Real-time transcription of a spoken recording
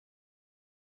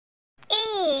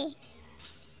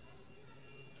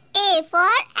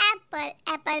for apple.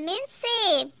 Apple means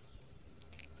सेब.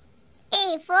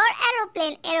 A for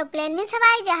aeroplane. Aeroplane means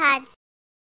हवाई जहाज.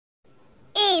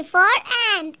 A for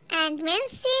ant. Ant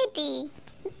means चींटी.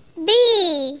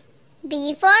 B.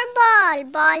 B for ball.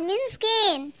 Ball means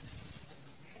गेंद.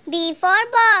 B for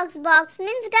box. Box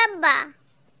means डब्बा.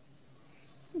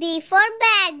 B for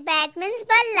bat. Bat means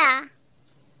बल्ला.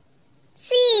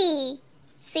 C.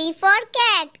 C for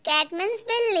cat. Cat means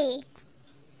बिल्ली.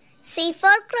 C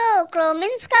for crow. Crow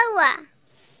means कौवा.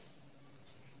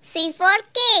 C for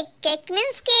cake. Cake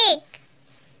means cake.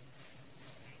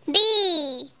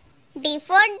 D. D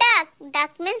for duck.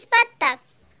 Duck means बत्तख.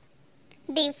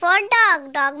 D for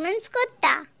dog. Dog means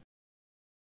कुत्ता.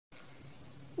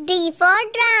 D for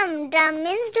drum. Drum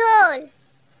means ढोल.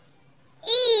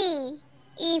 E.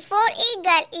 E for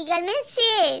eagle. Eagle means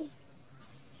शेर.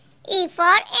 E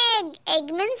for egg.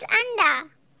 Egg means अंडा.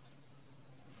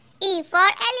 E for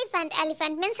elephant.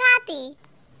 Elephant means हाथी.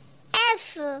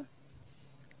 F.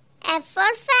 F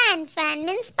for fan. Fan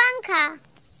means पंखा.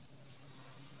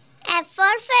 F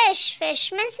for fish.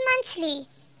 Fish means मछली.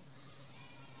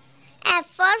 F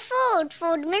for food.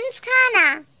 Food means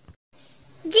खाना.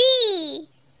 G.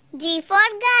 G for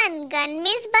gun. Gun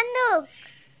means बंदूक.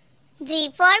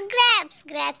 G for grapes.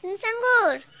 Grapes means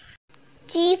अंगूर.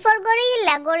 G for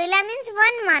gorilla. Gorilla means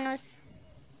one मानुस.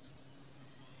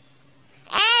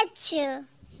 H.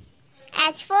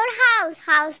 H for house.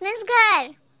 House means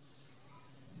घर.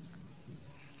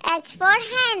 H for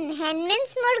hen. Hen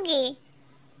means मुर्गी.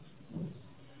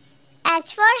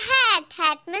 H for hat.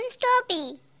 Hat means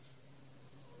टोपी.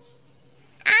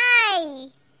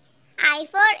 I. I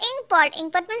for ink pot.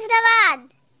 Ink pot means दवात.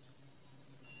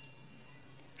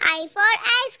 I for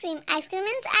ice cream. Ice cream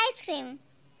means ice cream.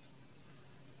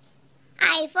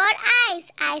 I for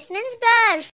ice. Ice means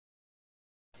bर्फ.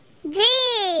 J.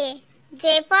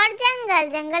 J for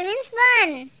jungle. Jungle means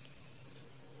one.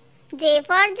 J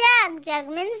for jug. Jug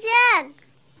means jug.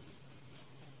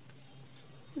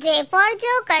 J for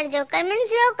joker. Joker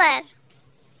means joker.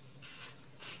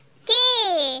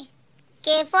 K.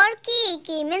 K for key.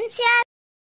 Key means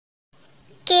चाबी.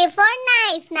 K for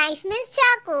knife. Knife means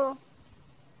चाकू.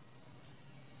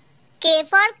 K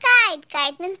for kite.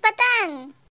 Kite means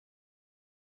पतंग.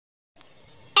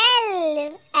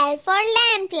 L. L for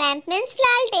lamp. Lamp means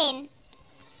लालटेन.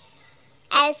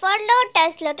 L for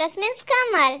lotus. Lotus means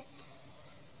Kamal.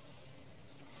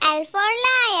 L for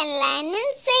lion. Lion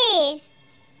means शेर.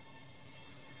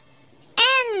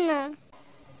 M.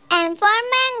 M for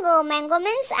mango. Mango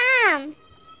means आम.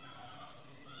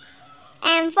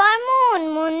 M for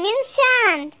moon. Moon means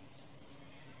चांद.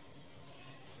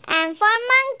 M for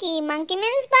monkey. Monkey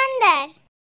means बंदर.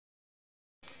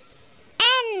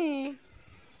 N.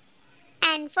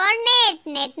 N for net.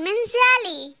 Net means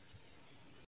जाली.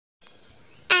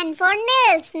 N for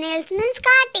nails. Nails means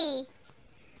काटी.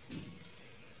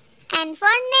 N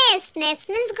for nest. Nest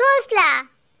means घोंसला.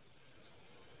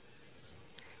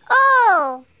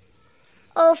 O.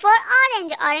 O for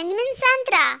orange. Orange means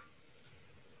संतरा.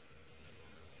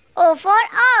 O for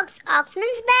ox. Ox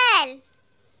means बैल.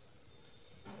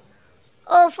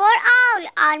 O for owl.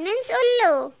 Owl means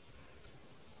उल्लू.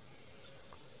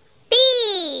 P.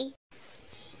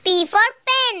 P for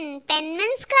pen. Pen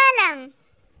means कलम.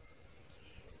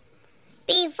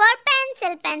 P for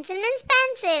pencil. Pencil means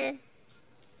pencil.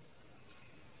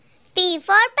 P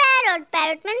for parrot.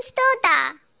 Parrot means तोता.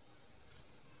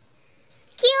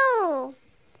 Q.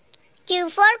 Q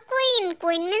for queen.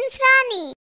 Queen means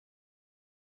Rani.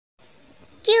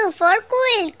 Q for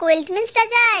quilt. Quilt means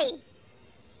रजाई.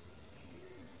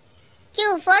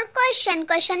 Q for question.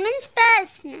 Question means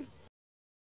प्रश्न.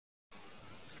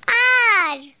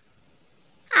 R.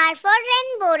 R for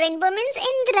rainbow. Rainbow means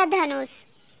Indradhanush.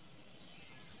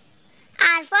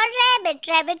 R for rabbit.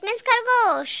 Rabbit means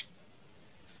खरगोश.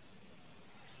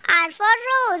 R for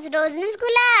rose. Rose means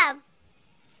gulab.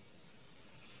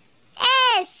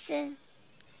 S.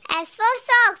 S for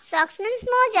socks. Socks means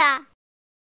मोजा.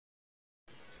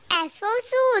 S for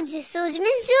shoes. Shoes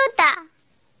means जूता.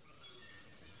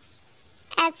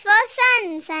 S for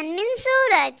sun. Sun means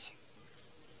Suraj.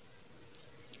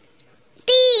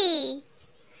 T.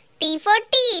 T for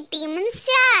tea. Tea means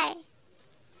चाय.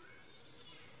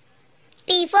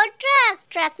 T for truck.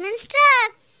 Truck means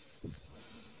truck.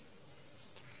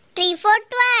 T for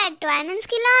toy. Toy means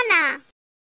खिलौना.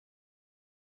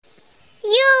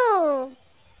 U.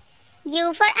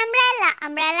 U for umbrella.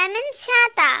 Umbrella means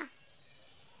छाता.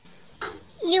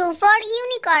 U for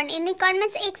unicorn. Unicorn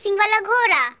means एक सिंग वाला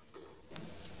घोड़ा.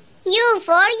 U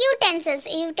for utensils.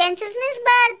 Utensils means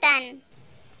बर्तन.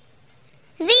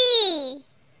 V.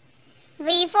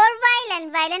 V for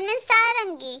violin. Violin means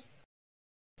sarangi.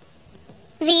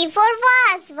 V for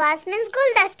vase means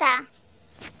guldasta.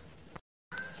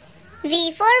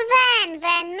 V for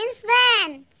van means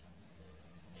van.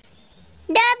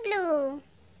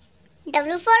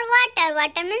 W for water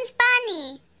means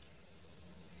pani.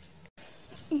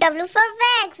 W for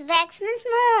wax means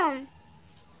moom.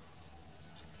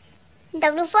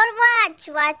 W for watch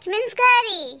means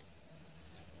घड़ी.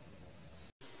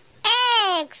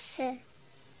 X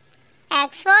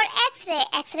for x-ray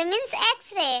means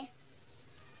x-ray.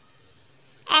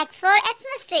 X for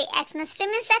Xmas tree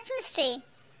means Xmas tree.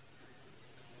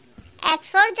 X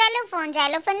for xylophone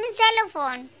means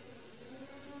xylophone.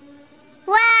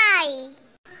 Y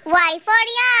for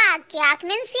yak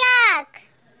means yak.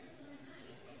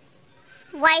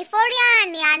 Y for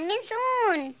yarn means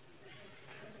wool.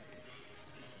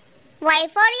 Y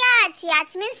for yacht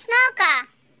means nauka.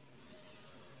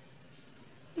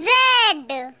 Z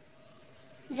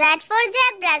for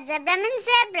zebra means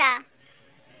zebra.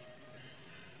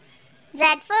 Z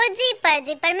for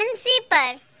zipper means zipper.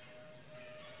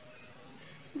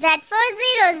 Z for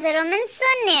zero means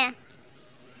शून्य.